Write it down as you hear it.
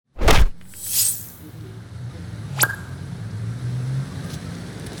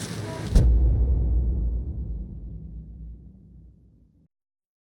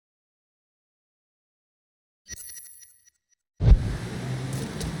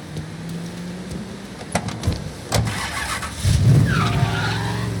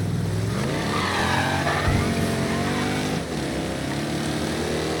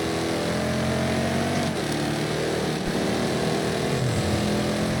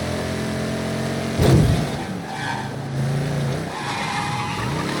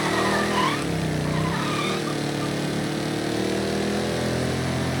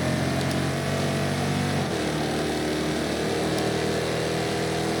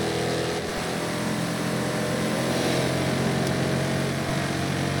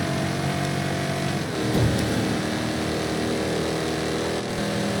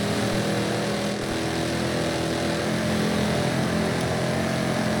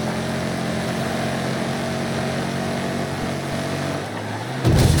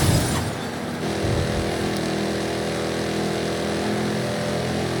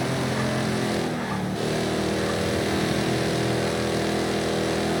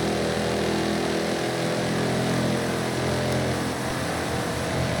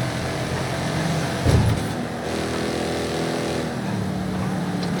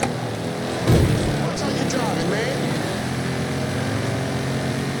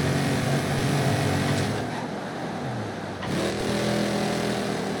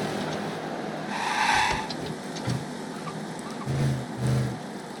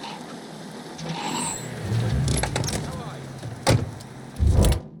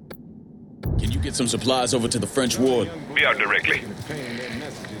you get some supplies over to the French ward? Be out directly.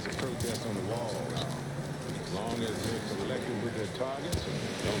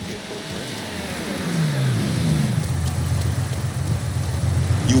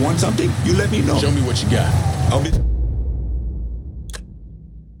 You want something? You let me know. Show me what you got. I'll be...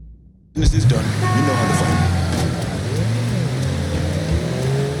 Business is done. You know how to find me.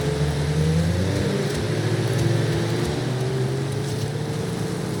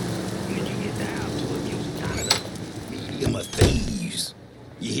 When you get down to it, you're kind of the medium of thieves.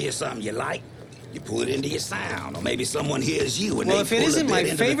 You hear something you like, you pull it into your sound, or maybe someone hears you and well, they if it pull isn't a my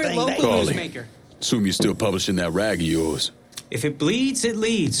bit into the favorite thing local they- newsmaker. Assume you're still publishing that rag of yours. If it bleeds, it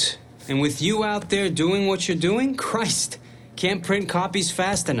leads. And with you out there doing what you're doing, Christ, can't print copies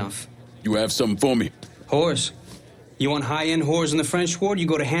fast enough. You have something for me? Whores. You want high-end whores in the French ward? You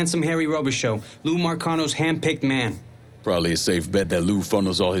go to Handsome Harry Rubber Show, Lou Marcano's hand-picked man. Probably a safe bet that Lou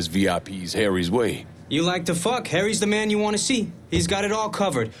funnels all his VIPs Harry's way. You like to fuck, Harry's the man you want to see. He's got it all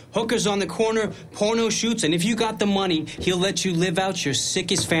covered. Hookers on the corner, porno shoots, and if you got the money, he'll let you live out your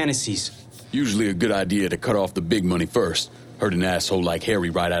sickest fantasies. Usually a good idea to cut off the big money first. Hurt an asshole like Harry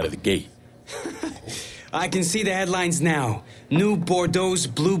right out of the gate. I can see the headlines now. New Bordeaux's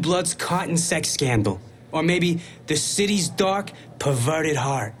Blue Bloods cotton sex scandal. Or maybe the city's dark, perverted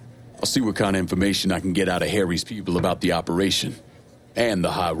heart. I'll see what kind of information I can get out of Harry's people about the operation. And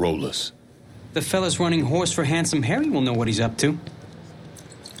the high rollers. The fellas running horse for Handsome Harry will know what he's up to.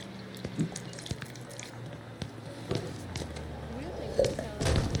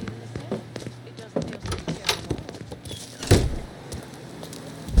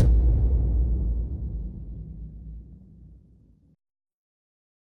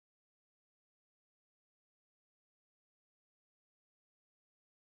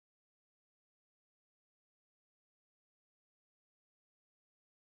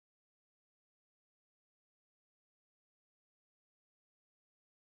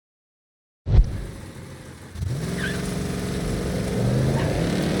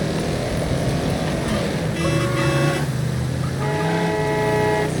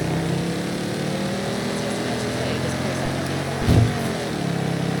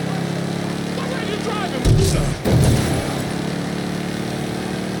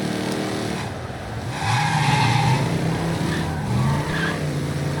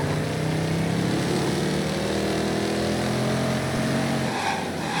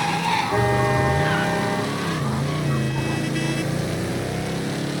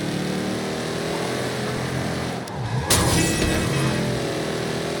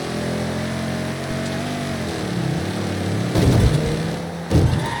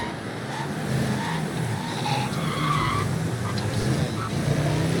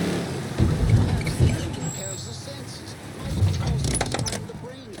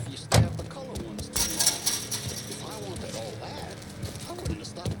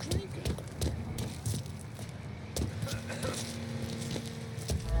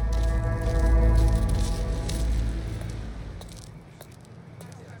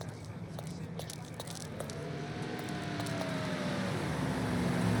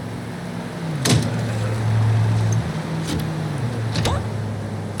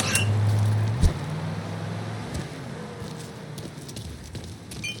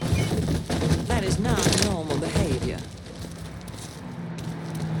 That is not normal behavior.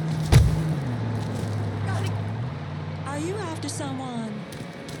 Are you after someone?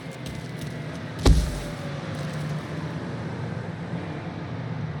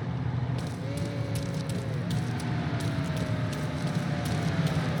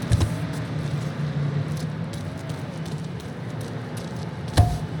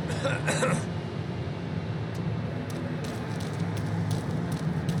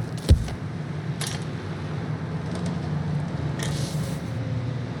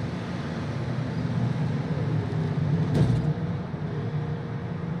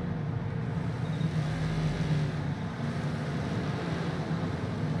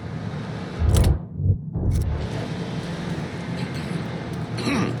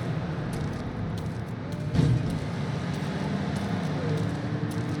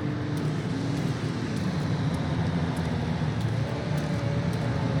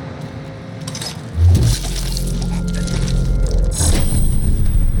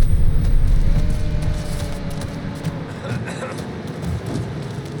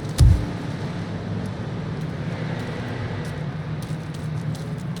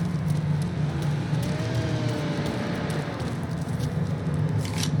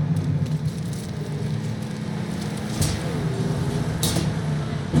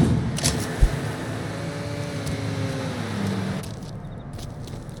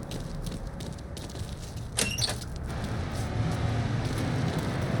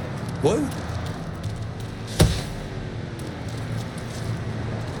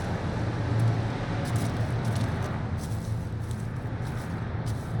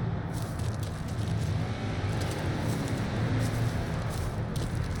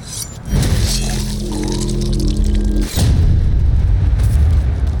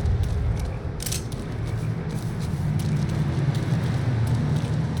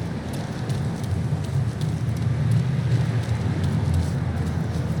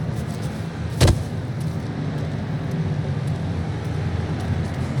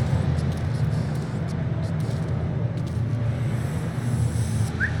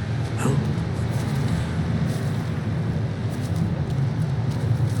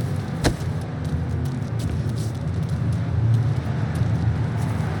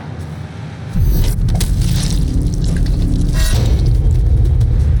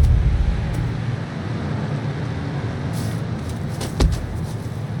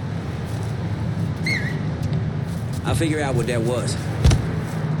 I'll figure out what that was.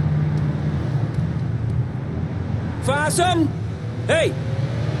 Find something? Hey!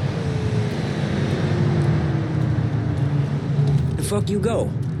 The fuck you go?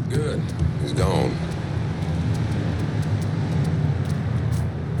 Good. He's gone.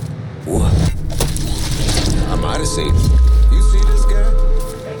 What? I might have seen him. You see this guy?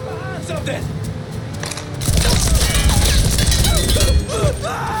 Find something!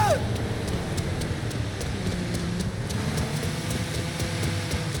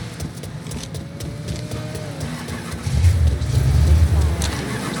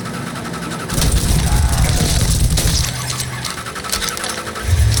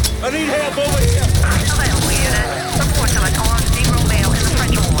 I need help over here! Available unit. Reports of an armed Negro male in the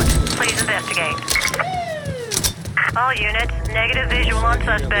French ward. Please investigate. All units, negative visual on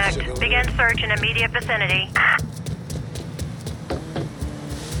suspect. Begin search in immediate vicinity.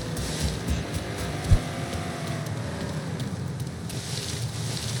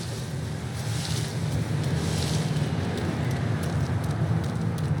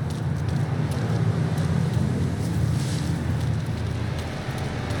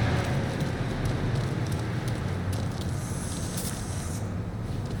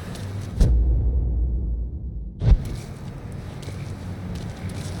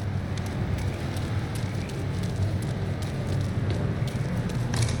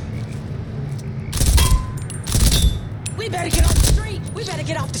 We better get off the street! We better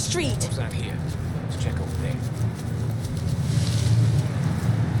get off the street! What's out here? Let's check over there.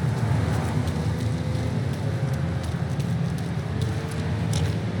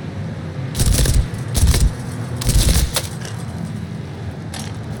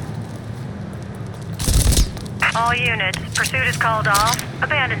 All units, pursuit is called off.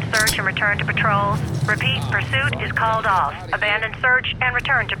 Abandon search and return to patrols. Repeat, pursuit is called off. Abandon search and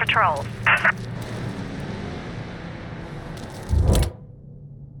return to patrols.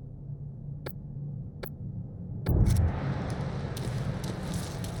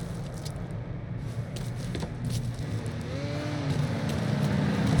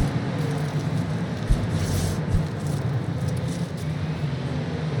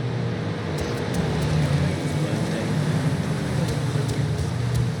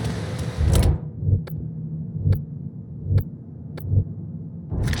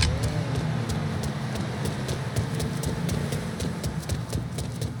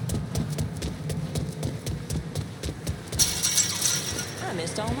 I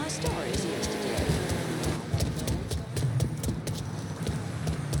missed all my stories yesterday.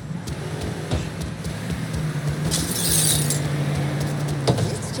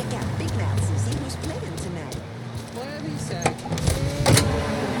 Let's check out Big Mouth and see who's playing tonight. Whatever you say.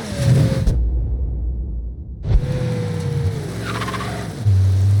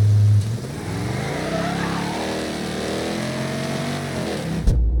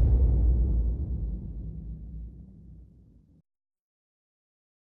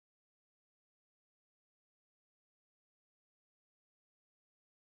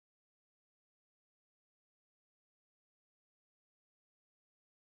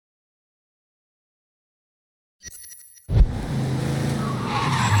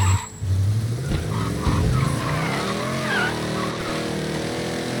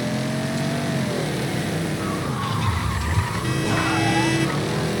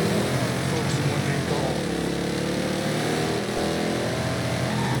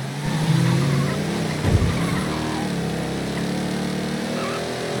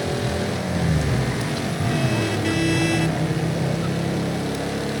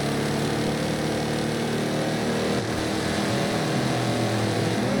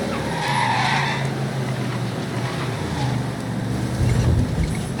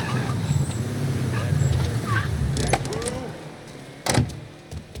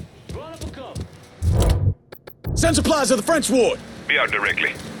 Send supplies to the French ward! Be out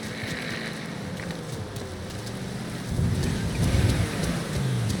directly.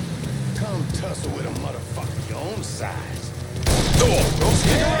 Come tussle with a motherfucker your own size. Go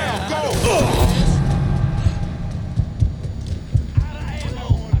stick around! Go!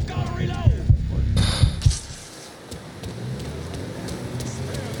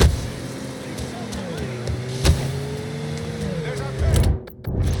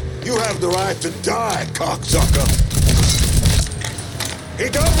 You have the right to die, cocksucker. Here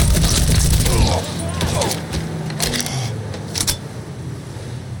you go.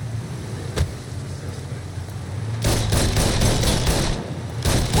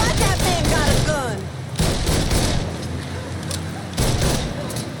 Why that man got a gun?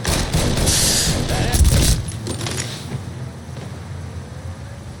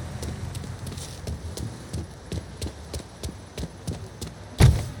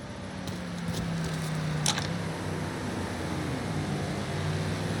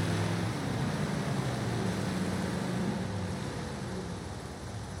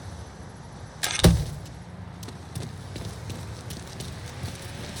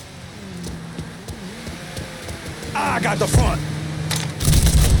 I got the front.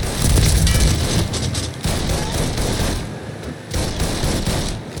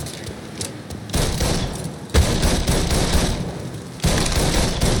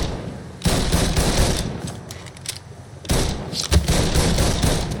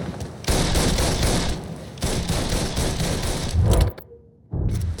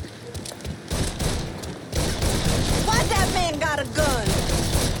 Why that man got a gun?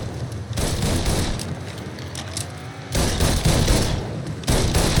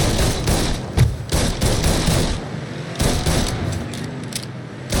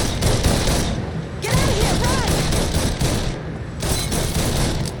 Get out of here, run!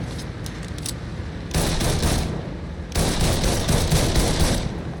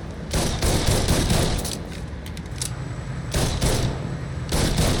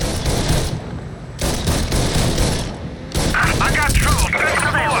 I got trouble.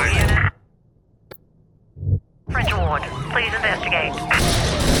 Unit. French Ward, please investigate.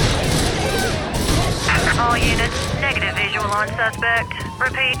 All units, negative visual on suspect.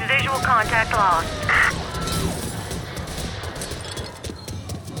 Repeat, visual contact lost.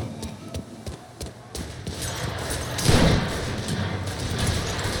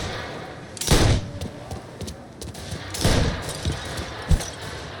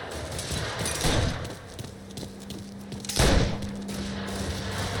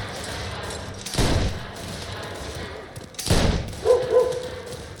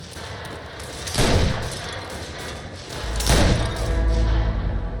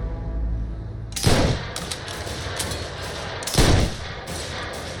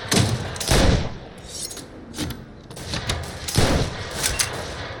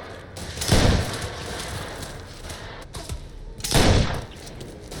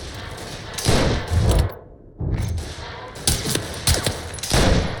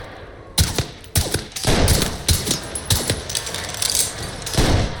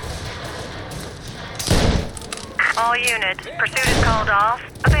 All units, pursuit is called off.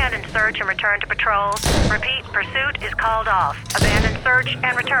 Abandon search and return to patrols. Repeat, pursuit is called off. Abandon search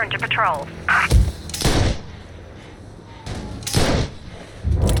and return to patrols.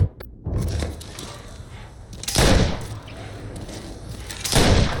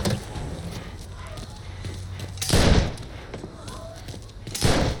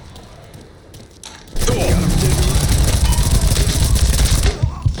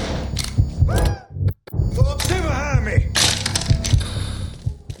 Stay behind me.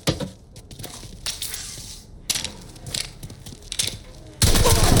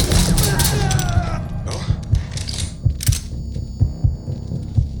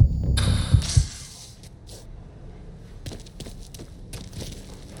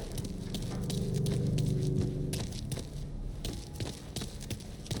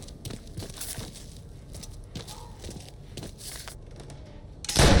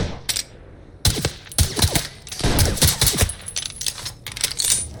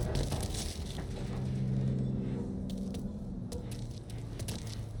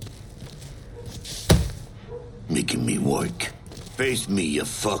 Making me work. Face me, you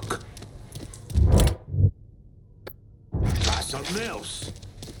fuck. Try something else.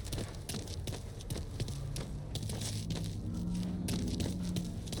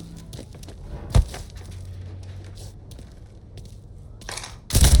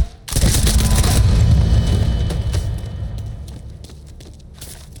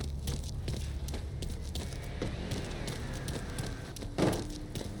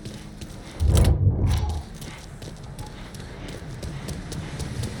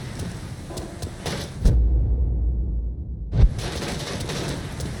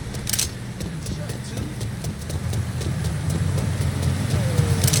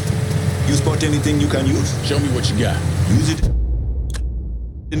 You spot anything you can use? Show me what you got. Use it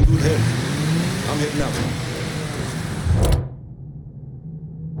in good health. I'm heading out.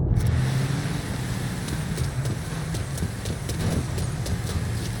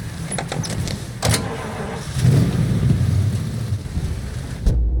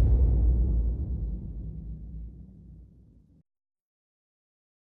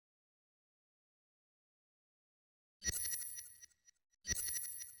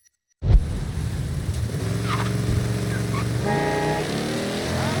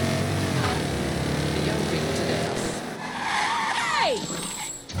 The young people today Hey!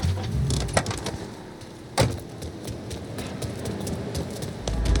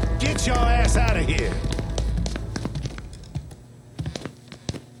 Get your ass out of here.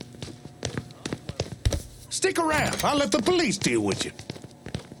 Stick around. I'll let the police deal with you.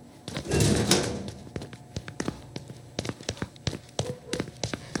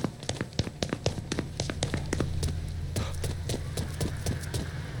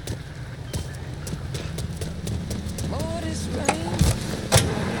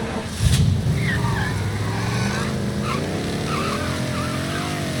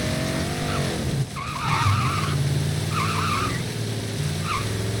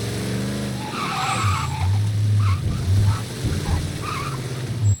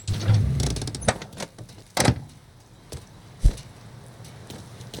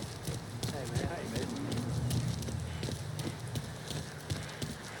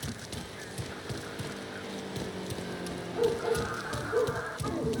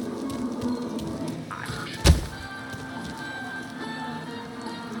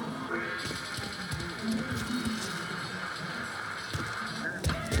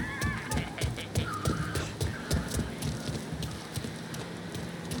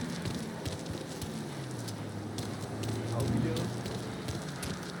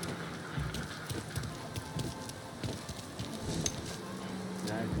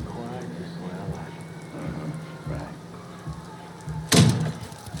 So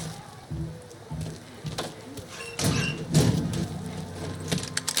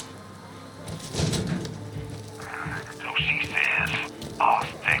she says, "Oh,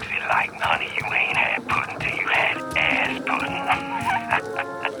 sexy like honey, you ain't had pudding till you had ass pudding."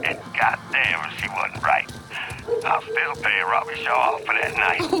 And goddamn, she wasn't right. I'll still pay Robbie Shaw off for that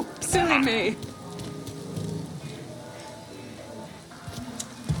night. Oh, silly me.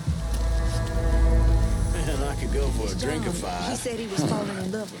 Man, I could go for a drink of He five. said he was falling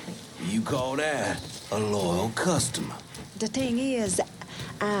in love with me. You call that a loyal customer? The thing is,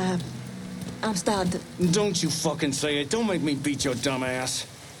 I'm starting to... Don't you fucking say it. Don't make me beat your dumb ass.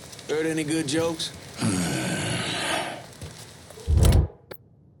 Heard any good jokes?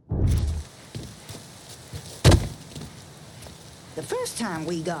 The first time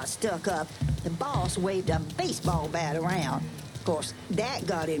we got stuck up, the boss waved a baseball bat around. Of course, that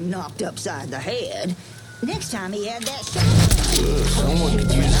got him knocked upside the head. Next time he had that shotgun. Someone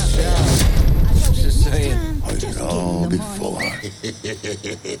could use a shower. Just saying. Heard it all before.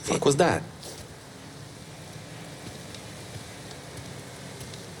 Fuck was that?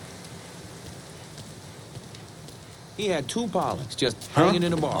 He had 2 Pollocks just hanging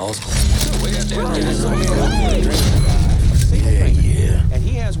in the bar. Yeah. And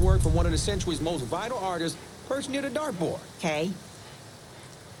he has word from one of the century's most vital artists perched near the dartboard. Okay.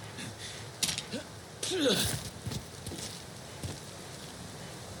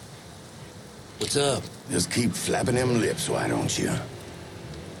 What's up? Just keep flapping them lips, why don't you?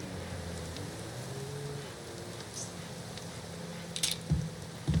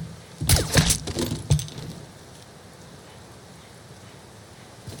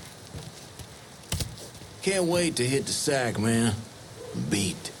 Can't wait to hit the sack, man.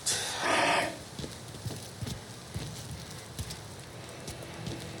 Beat.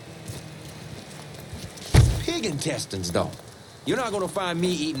 Pig intestines, though. You're not gonna find me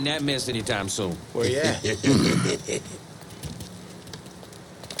eating that mess anytime soon. Where you at?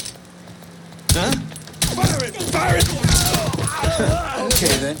 Huh? Fire it! Fire it!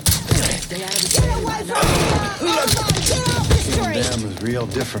 Okay, then. Get away from me! Oh, my, get off the street! Killing them is real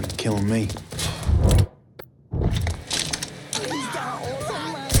different than killing me. Please don't open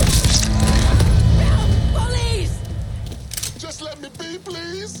my... Police! Just let me be,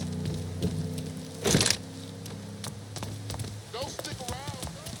 please. Don't stick around.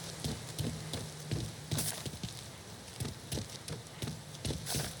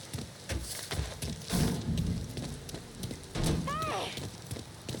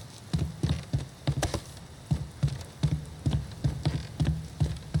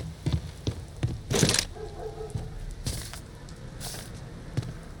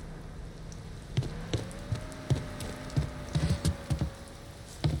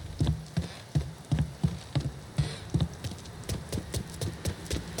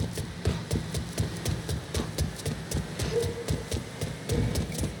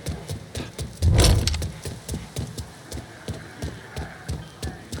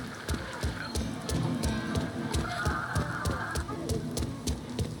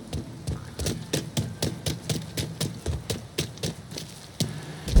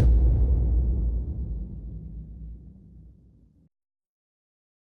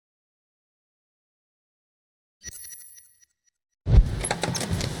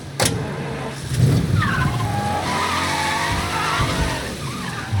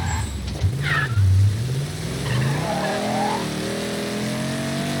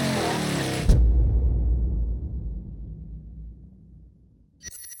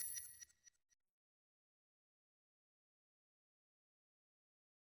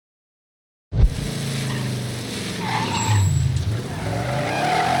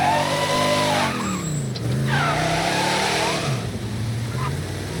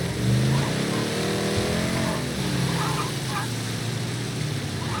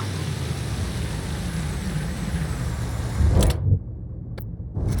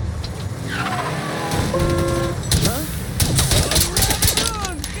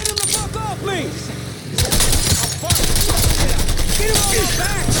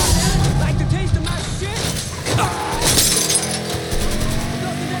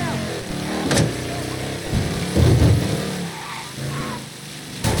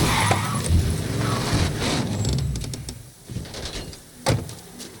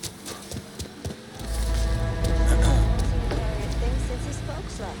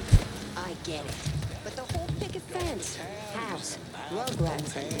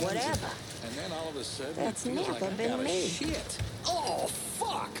 Rugrats, whatever. And then all of a sudden, That's it feels never like I been gotta me. shit. Oh! Oh,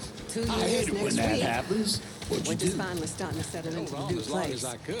 fuck! 2 I years hate it when next that week. happens. What'd you Winter's do? finally starting to settle into the new As long as place.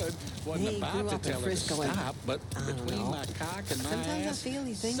 I could. Wasn't He about grew to up in tell her to Frisco and- stop, but I don't between know. my cock and my Sometimes I ass, feel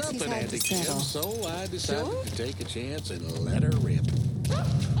he thinks he's something had had to to give, settle. so I decided Sure? to take a chance and let her rip.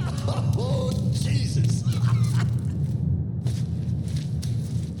 Oh, Jesus!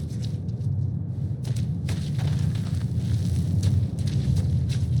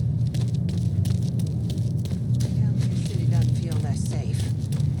 California City doesn't feel that safe.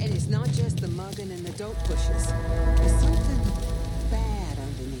 And it's not just the mugging and the dope pushes. There's something bad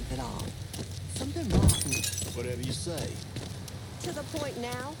underneath it all. Something rotten. Whatever you say. To the point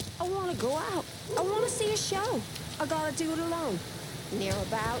now, I want to go out. I want to see a show. I gotta do it alone.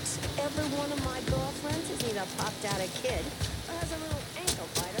 Nearabouts, every one of my girlfriends has either popped out a kid or has a little ankle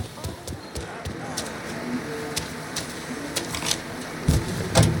biter on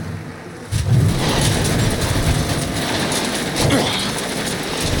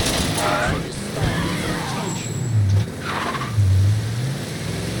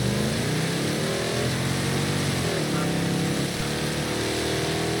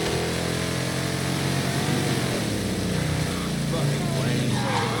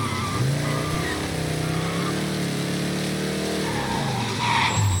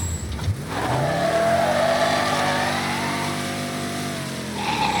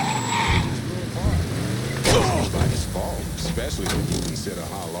Anybody's fault, especially when you consider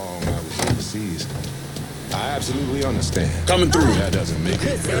how long I was overseas. I absolutely understand. Coming through. That doesn't make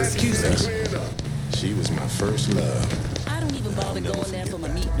it excuse me. She was my first love. I don't even bother going there for my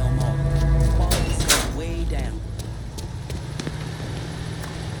meat no more. Quality's gone way down.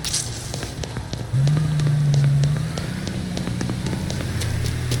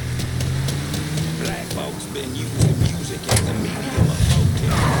 Black folks been using music as a medium of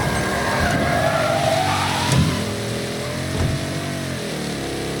protest.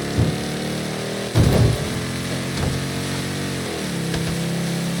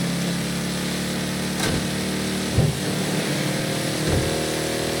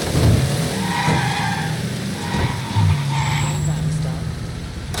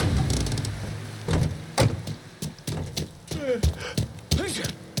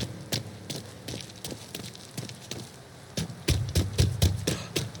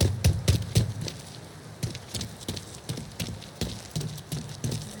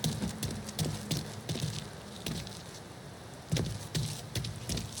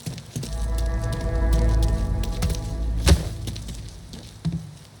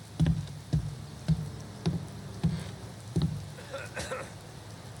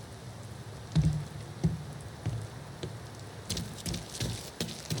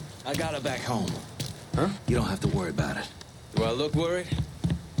 I got her back home. Huh? You don't have to worry about it. Do I look worried?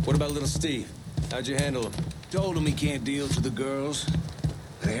 What about little Steve? How'd you handle him? Told him he can't deal to the girls.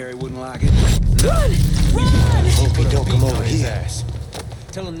 That Harry wouldn't like it. Run! Run! Hope he don't come over His here. ass.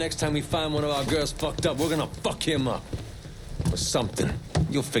 Tell him next time we find one of our girls fucked up, we're gonna fuck him up. Or something.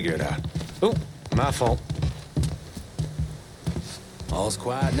 You'll figure it out. Oh, my fault. All's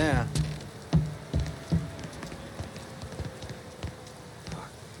quiet now.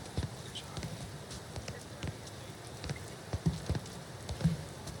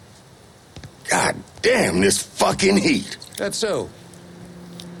 God damn this fucking heat. That's so.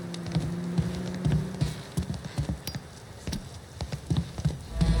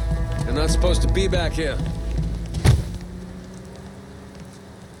 They're not supposed to be back here.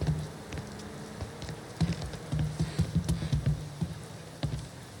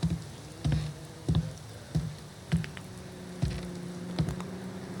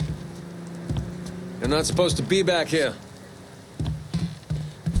 They're not supposed to be back here.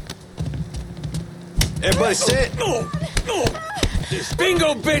 Everybody sit.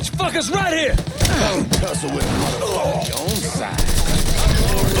 Bingo, bitch! Fuck us right here! Come tussle with the motherfucker your own side.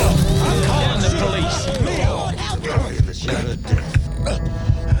 I'm calling the police.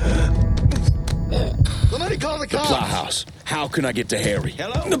 Somebody call the The cops. Plow House. How can I get to Harry?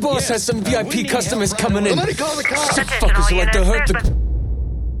 Hello? The boss has some VIP customers coming in. Somebody call the cops. Sick fuckers who like to hurt the...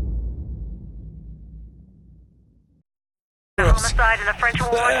 Homicide in the French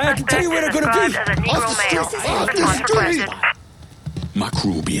Ward. I can tell you where they're gonna be. As a Negro male. Off the street. My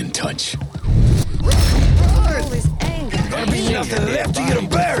crew will be in touch. All this anger. Gotta be nothing left to get him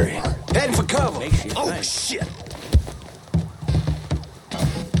buried. Heading for cover. Oh, shit.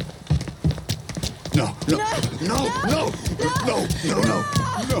 No, no, no, no, no, no, no,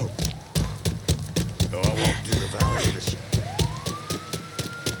 no. No, I won't do the valley of the shit.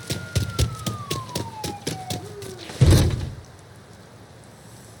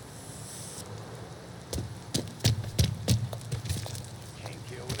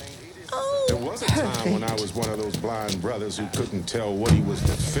 time when I was one of those blind brothers who couldn't tell what he was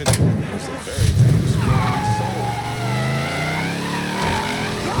defending. It was a very strong soul.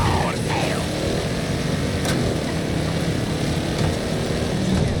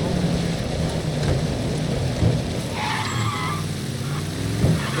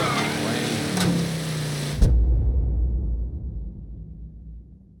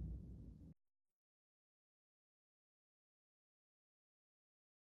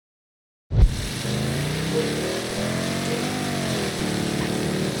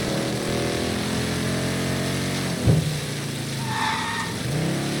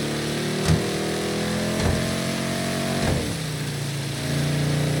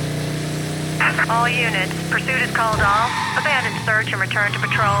 All units, pursuit is called off. Abandon search and return to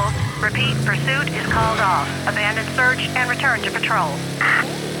patrol. Repeat, pursuit is called off. Abandon search and return to patrol.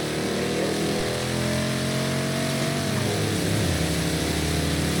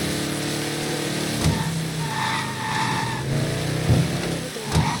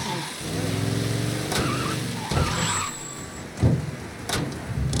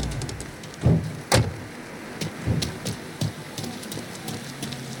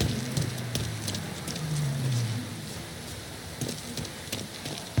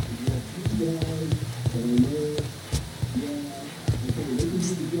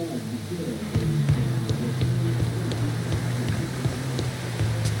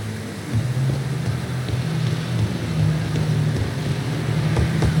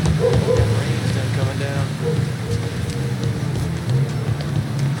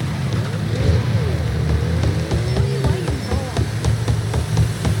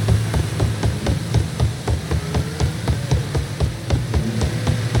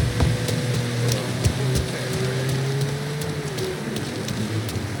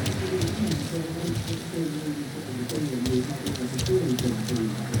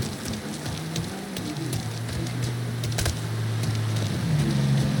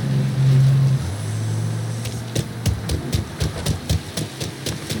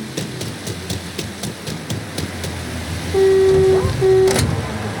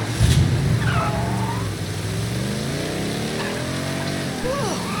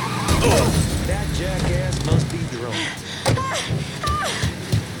 That jackass must be drunk.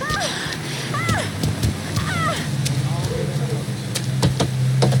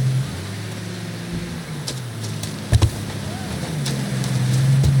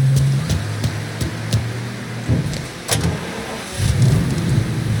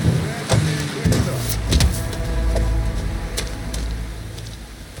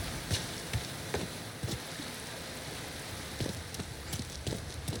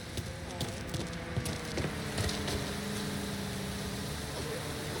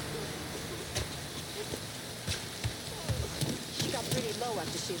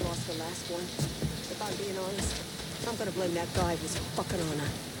 After she lost the last one. If I'm being honest, I'm gonna blame that guy who was fucking on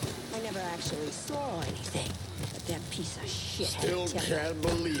her. I never actually saw anything, but that piece of shit Still had to can't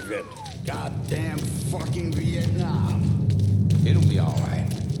believe it. Goddamn fucking Vietnam. It'll be all right.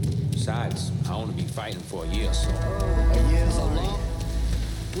 Besides, I only be fighting for a year or so. A year's a long.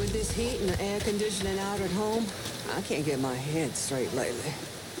 With this heat and the air conditioning out at home, I can't get my head straight lately.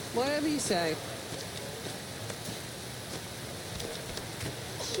 Whatever you say.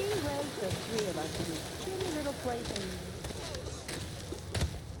 She raised the three of us in this skinny little place in...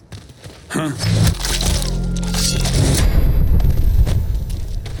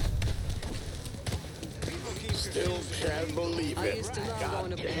 Still can't believe I it. used to love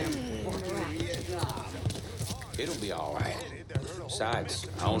going to Vietnam. It'll be all right. Besides,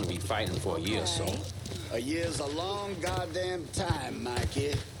 I only be fighting for a year or so. A year's a long goddamn time,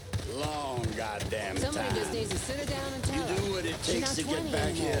 Mikey. Long goddamn Somebody time. just needs to sit her down and tell You her. do what it She's takes not to 20 get back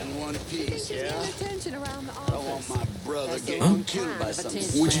anymore. here in one piece, She's yeah? getting attention around the I office. don't want my brother That's the getting wrong killed kind by of some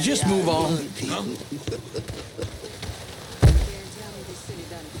attention. Would you just move on? Tell me this city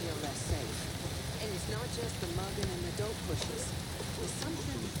doesn't feel less safe. And it's not just the mugging and the dope pushes. There's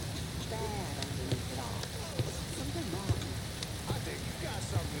something bad underneath it all. Something wrong. I think you got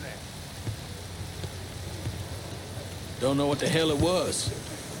something there. Don't know what the hell it was.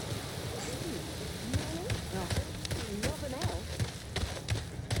 Nothing else.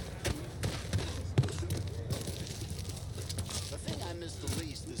 The thing I miss the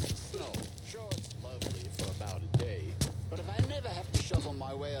least is the snow. Sure, it's lovely for about a day, but if I never have to shovel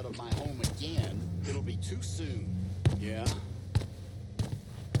my way out of my home again, it'll be too soon. Yeah?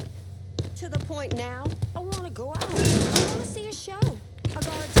 To the point now, I want to go out. I want to see a show. I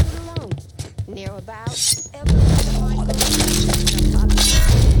gotta do it alone. Near about everyone has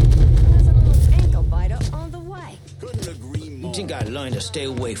a little ankle biter on the way. Couldn't agree You more. think I'd learn to stay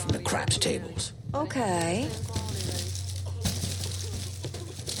away from the craps tables? Okay.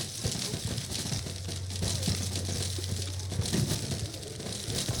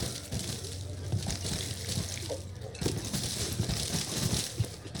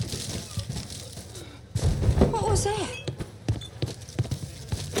 What was that?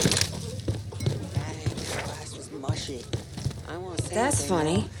 Glass was mushy. I won't say That's anything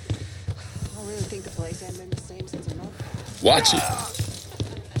funny. more. I really think the place hasn't been the same since a month. Watch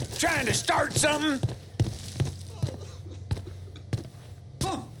it. Trying to start something?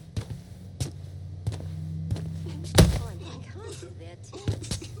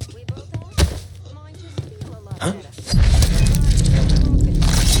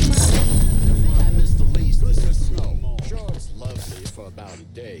 The thing I miss the least is the snow. Sure, it's lovely for about a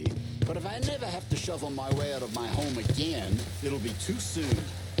day, but if I never have to shovel my way out of my home again, it'll be too soon.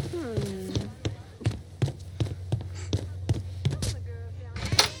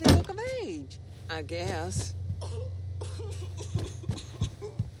 They look of age, I guess.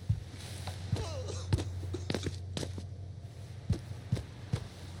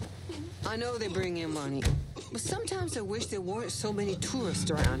 I know they bring in money, but sometimes I wish there weren't so many tourists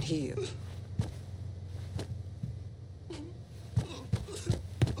around here.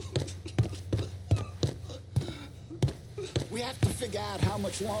 We have to figure out how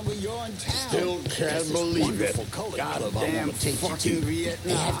much longer you're in town. Still can't believe it. Goddamn fucking Vietnam.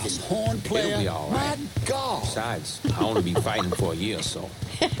 They have this horn player. It'll be all right. My God. Besides, I only be fighting for a year or so.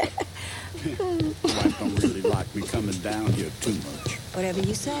 Wife don't really like me coming down here too much. Whatever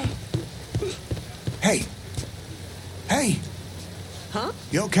you say. Hey. Hey. Huh?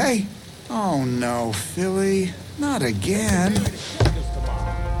 You okay? Oh, no, Philly. Not again.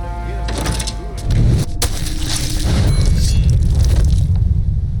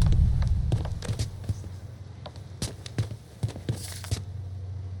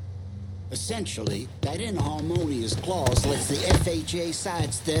 Essentially, that inharmonious clause lets the FHA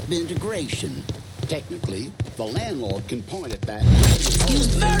sidestep integration. Technically, the landlord can point at that.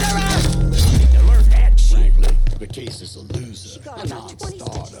 Excuse murderer! Alert that shit. Frankly, the case is a loser. She got A about 20 stitches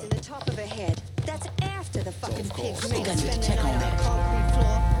non-starter. in the top of her head. That's after the fucking pigs course. made her spend the night on that concrete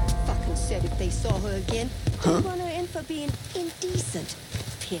floor. Fucking said if they saw her again, they'd run her in for being indecent.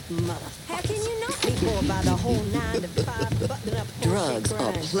 Pig mother. How can you not be bored by the whole 9 to 5 button up Drugs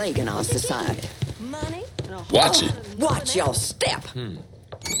are plaguing our society. Money and a whole Watch it. lot of Watch nothing your else. step.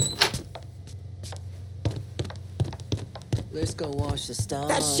 Let's go wash the stars.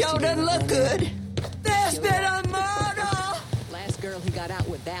 That show doesn't look good. There's been a murder. Last girl who got out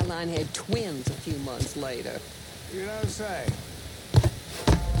with that line had twins a few months later. You don't say.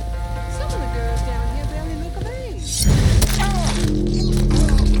 Some of the girls down here barely look of age.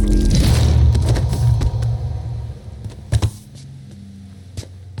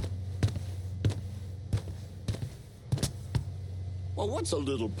 Well, what's a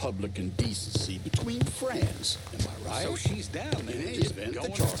little public indecency between friends? Am I right? So she's down there, In any just event,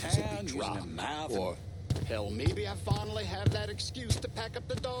 going the to charges will town, be using dropped. her mouth Or, hell, maybe I finally have that excuse to pack up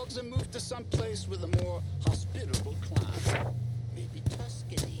the dogs and move to some place with a more hospitable climate. Maybe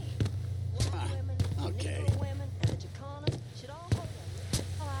Tuscany. Ah, okay. Negro women and the Chicanas should all hold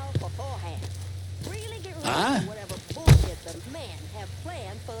a hour beforehand. Really get rid Huh? of whatever bullshit the men have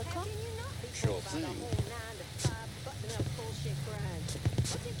planned for the company. Sure thing. The whole 9 to 5 button up bullshit grind.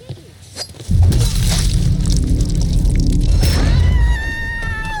 What's it get you?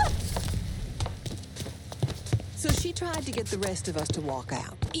 So she tried to get the rest of us to walk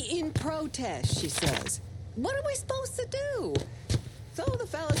out. In protest, she says. What are we supposed to do? So the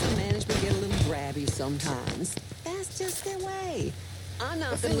fellas in management get a little grabby sometimes. That's just their way. I'm The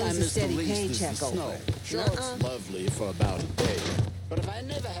not thing gonna I lose a miss the steady least is the paycheck snow. over it. Sure, it's lovely for about a day, but if I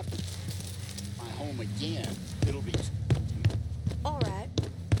never have to my home again, it'll be All right.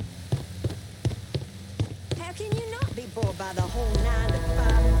 How can you not be bored by the whole 9 to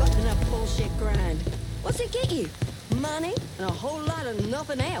 5 button up bullshit grind? What's it get you? Money and a whole lot of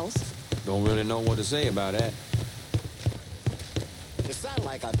nothing else. Don't really know what to say about that. It's not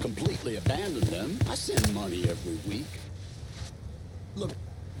like I've completely abandoned them. I send money every week. Look,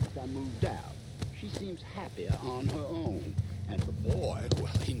 I moved out. She seems happier on her own. And the boy, well,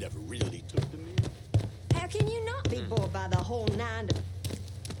 he never really took to me. How can you not be bored by the whole 9 to...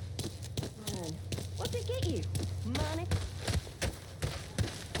 Man, what's it get you? Money?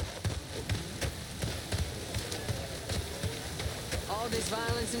 All this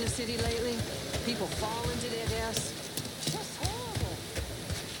violence in the city lately, people falling to their deaths. Just horrible.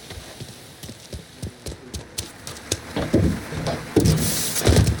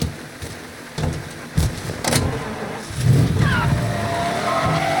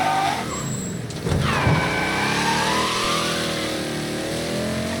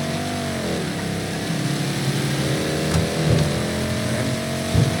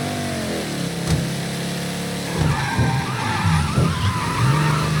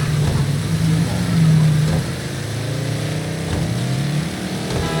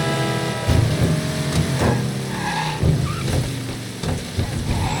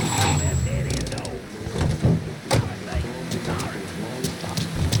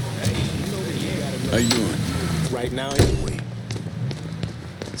 right now anyway.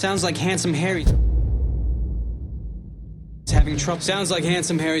 Sounds like Handsome Harry having trouble. Sounds like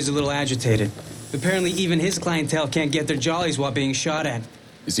Handsome Harry's a little agitated. Apparently even his clientele can't get their jollies while being shot at.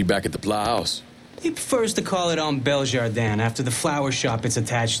 Is he back at the Plow House? He prefers to call it on Beljardin after the flower shop it's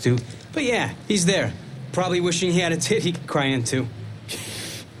attached to. But yeah, he's there. Probably wishing he had a tit he could cry into.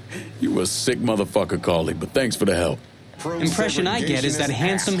 You a sick motherfucker, Carly, but thanks for the help. Impression I get is that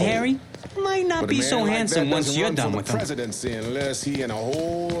Handsome Harry might not be so handsome once you're done with him. Presidency unless he and a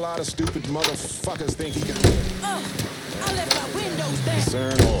whole lot of stupid motherfuckers think he can I left my windows there.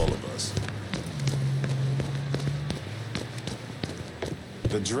 concern all of us.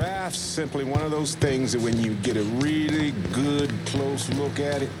 The draft's simply one of those things that when you get a really good, close look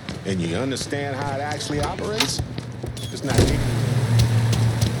at it and you understand how it actually operates, it's not neat.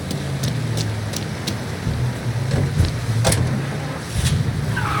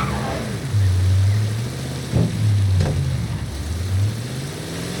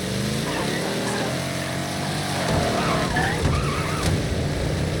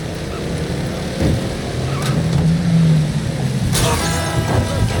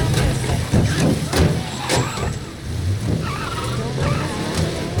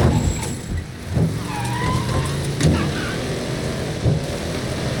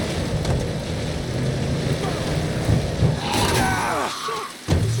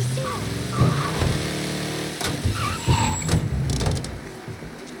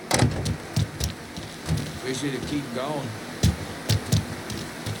 Wish it'd keep going.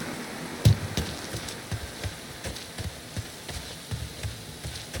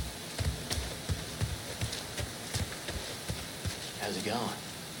 How's it going?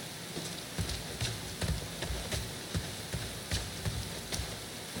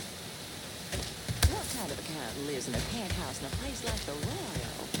 What kind of a cat lives in a penthouse in a place like the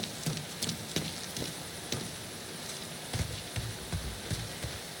Royal?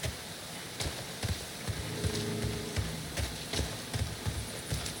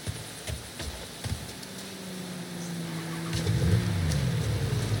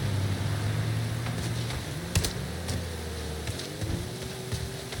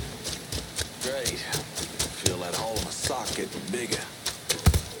 Great. Feel that hole in my sock getting bigger.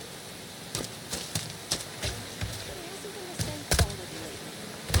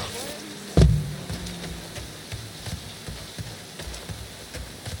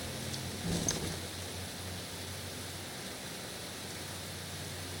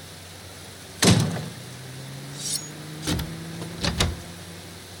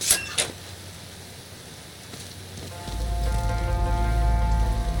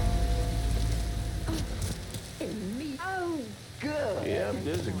 Yep,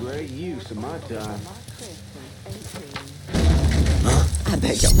 there's a great use of my time. I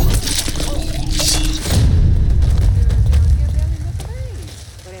beg your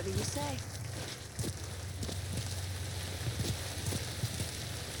Whatever you say.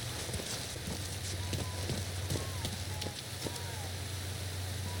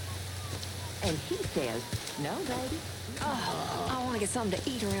 And he says, no, baby. Oh, I want to get something to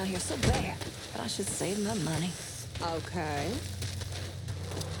eat around here so bad. But I should save my money. Okay.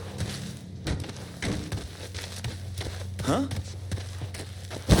 Huh?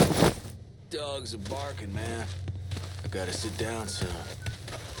 Dogs are barking, man. I gotta sit down soon.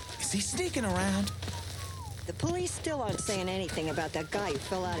 Is he sneaking around? The police still aren't saying anything about that guy who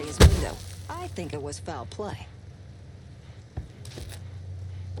fell out of his window. I think it was foul play.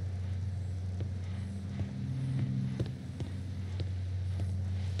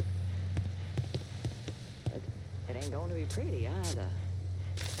 It ain't going to be pretty either.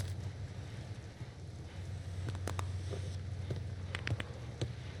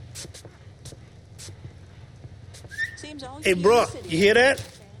 Seems all Hey, Brooke, you hear that?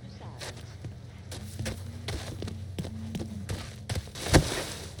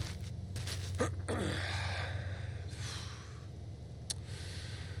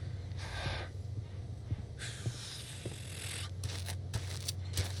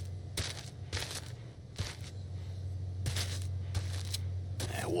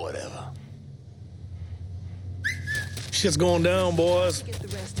 Whatever. Shit's going down, boys. Get the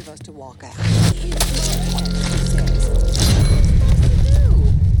rest of us to walk out.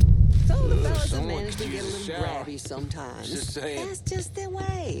 So the fellas have managed to get a little grabby sometimes. Just saying. That's just their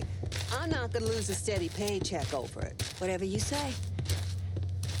way. I'm not gonna lose a steady paycheck over it. Whatever you say.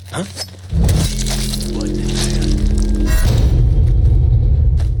 Huh?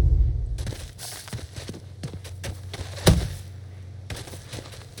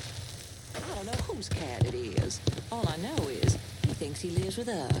 I don't know whose cat it is. All I know is he thinks he lives with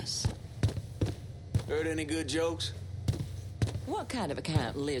us. heard any good jokes? What kind of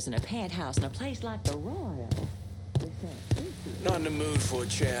accountant lives in a penthouse in a place like the Royal? Not in the mood for a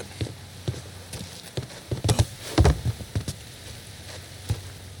chat.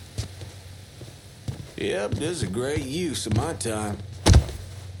 Yep, this is a great use of my time.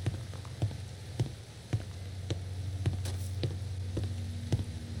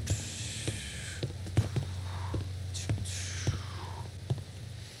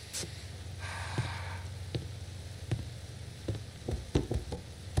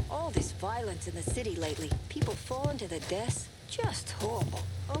 All this violence in the city lately. People falling to their deaths. Just horrible.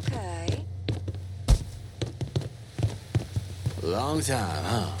 Okay. Long time,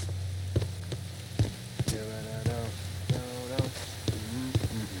 huh?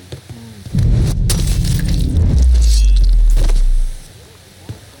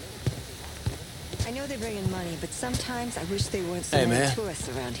 I know they bring in money, but sometimes I wish there weren't so Hey, many man. tourists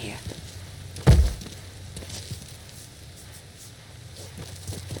around here.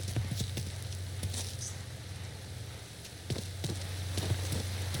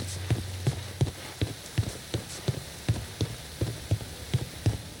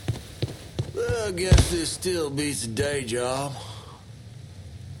 Well, I guess this still beats a day job.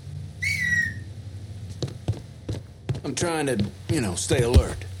 I'm trying to, stay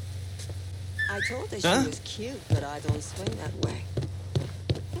alert. I told her Huh? she was cute, but I don't swing that way.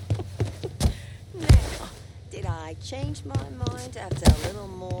 Now, did I change my mind after a little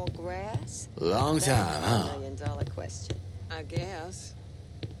more grass? Long time, huh? $1 million question. I guess.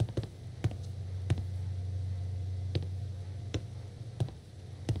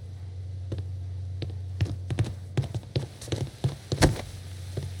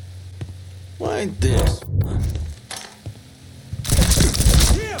 Why ain't this?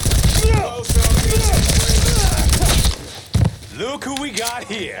 Look who we got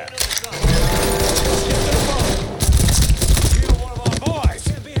here. One of our boys.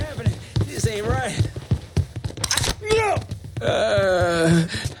 Can't be happening. This ain't right.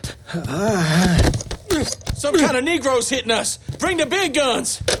 Some kind of Negroes hitting us. Bring the big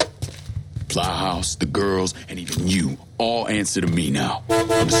guns. Plowhouse, the girls, and even you all answer to me now.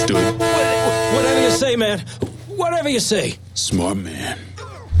 Understood? Whatever you say, man. Whatever you say. Smart man.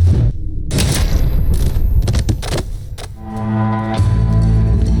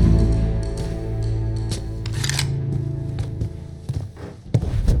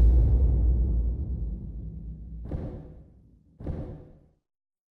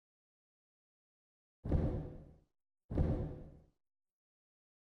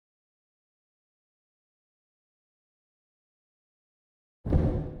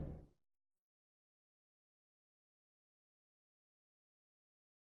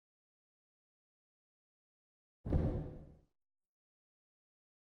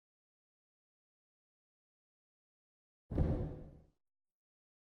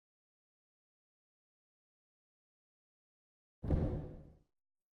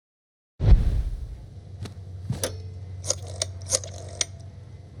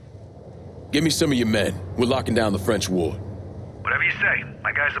 Give me some of your men. We're locking down the French ward. Whatever you say,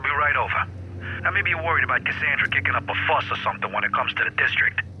 my guys will be right over. Now maybe you're worried about Cassandra kicking up a fuss or something when it comes to the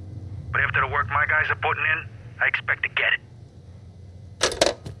district. But after the work my guys are putting in, I expect to get it.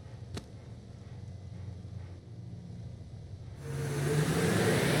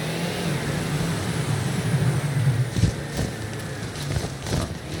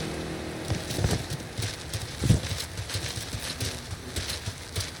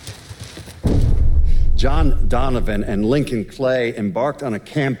 John Donovan and Lincoln Clay embarked on a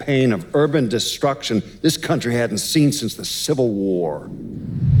campaign of urban destruction this country hadn't seen since the Civil War.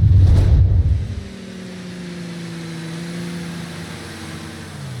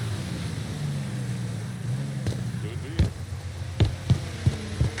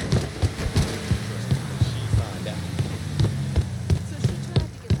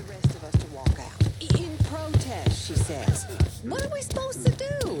 In protest, she says. What are we supposed to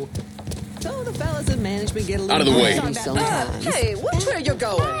do? So the fellas in management get a little Out of the way. crazy sometimes. Hey, watch where you're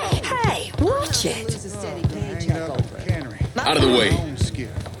going. Hey, watch it. Lose a steady paycheck over it. Out of the way.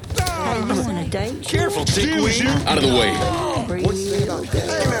 Hey, you want a date? Careful, dickweed. Out of the way.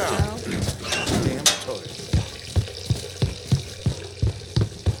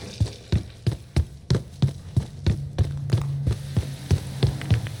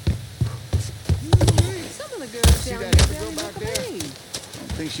 Some of the girls down here barely look at me.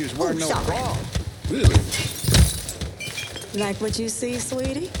 Think she was wearing no bra. Really? Like what you see,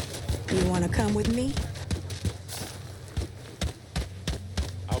 sweetie? You want to come with me?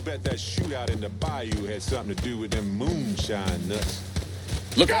 I'll bet that shootout in the bayou had something to do with them moonshine nuts.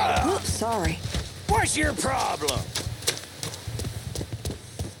 Look out! Oops, sorry. What's your problem?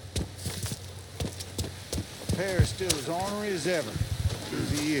 Pair is still as ornery as ever.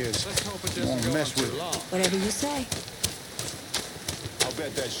 As he is. Let's hope it Won't doesn't go on mess too with long. Whatever you say. I'll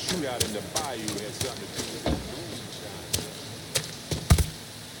bet that shootout in the bayou had something to do with it.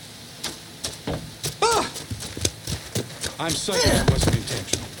 I'm sorry that wasn't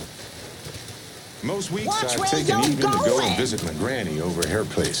intentional. Most weeks Watch I where take an you're evening to go going. and visit my granny over at her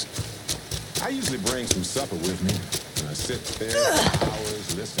place. I usually bring some supper with me, and I sit there for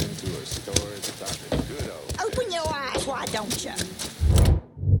hours listening to her stories about the good old. Open your eyes, why don't you?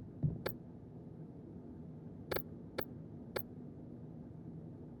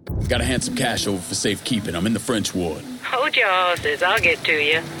 Gotta hand some cash over for safekeeping. I'm in the French ward. Hold your horses. I'll get to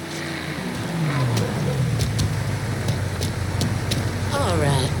you. All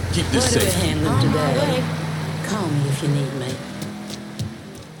right. Keep this Where do we safe. handle today? Call me if you need me.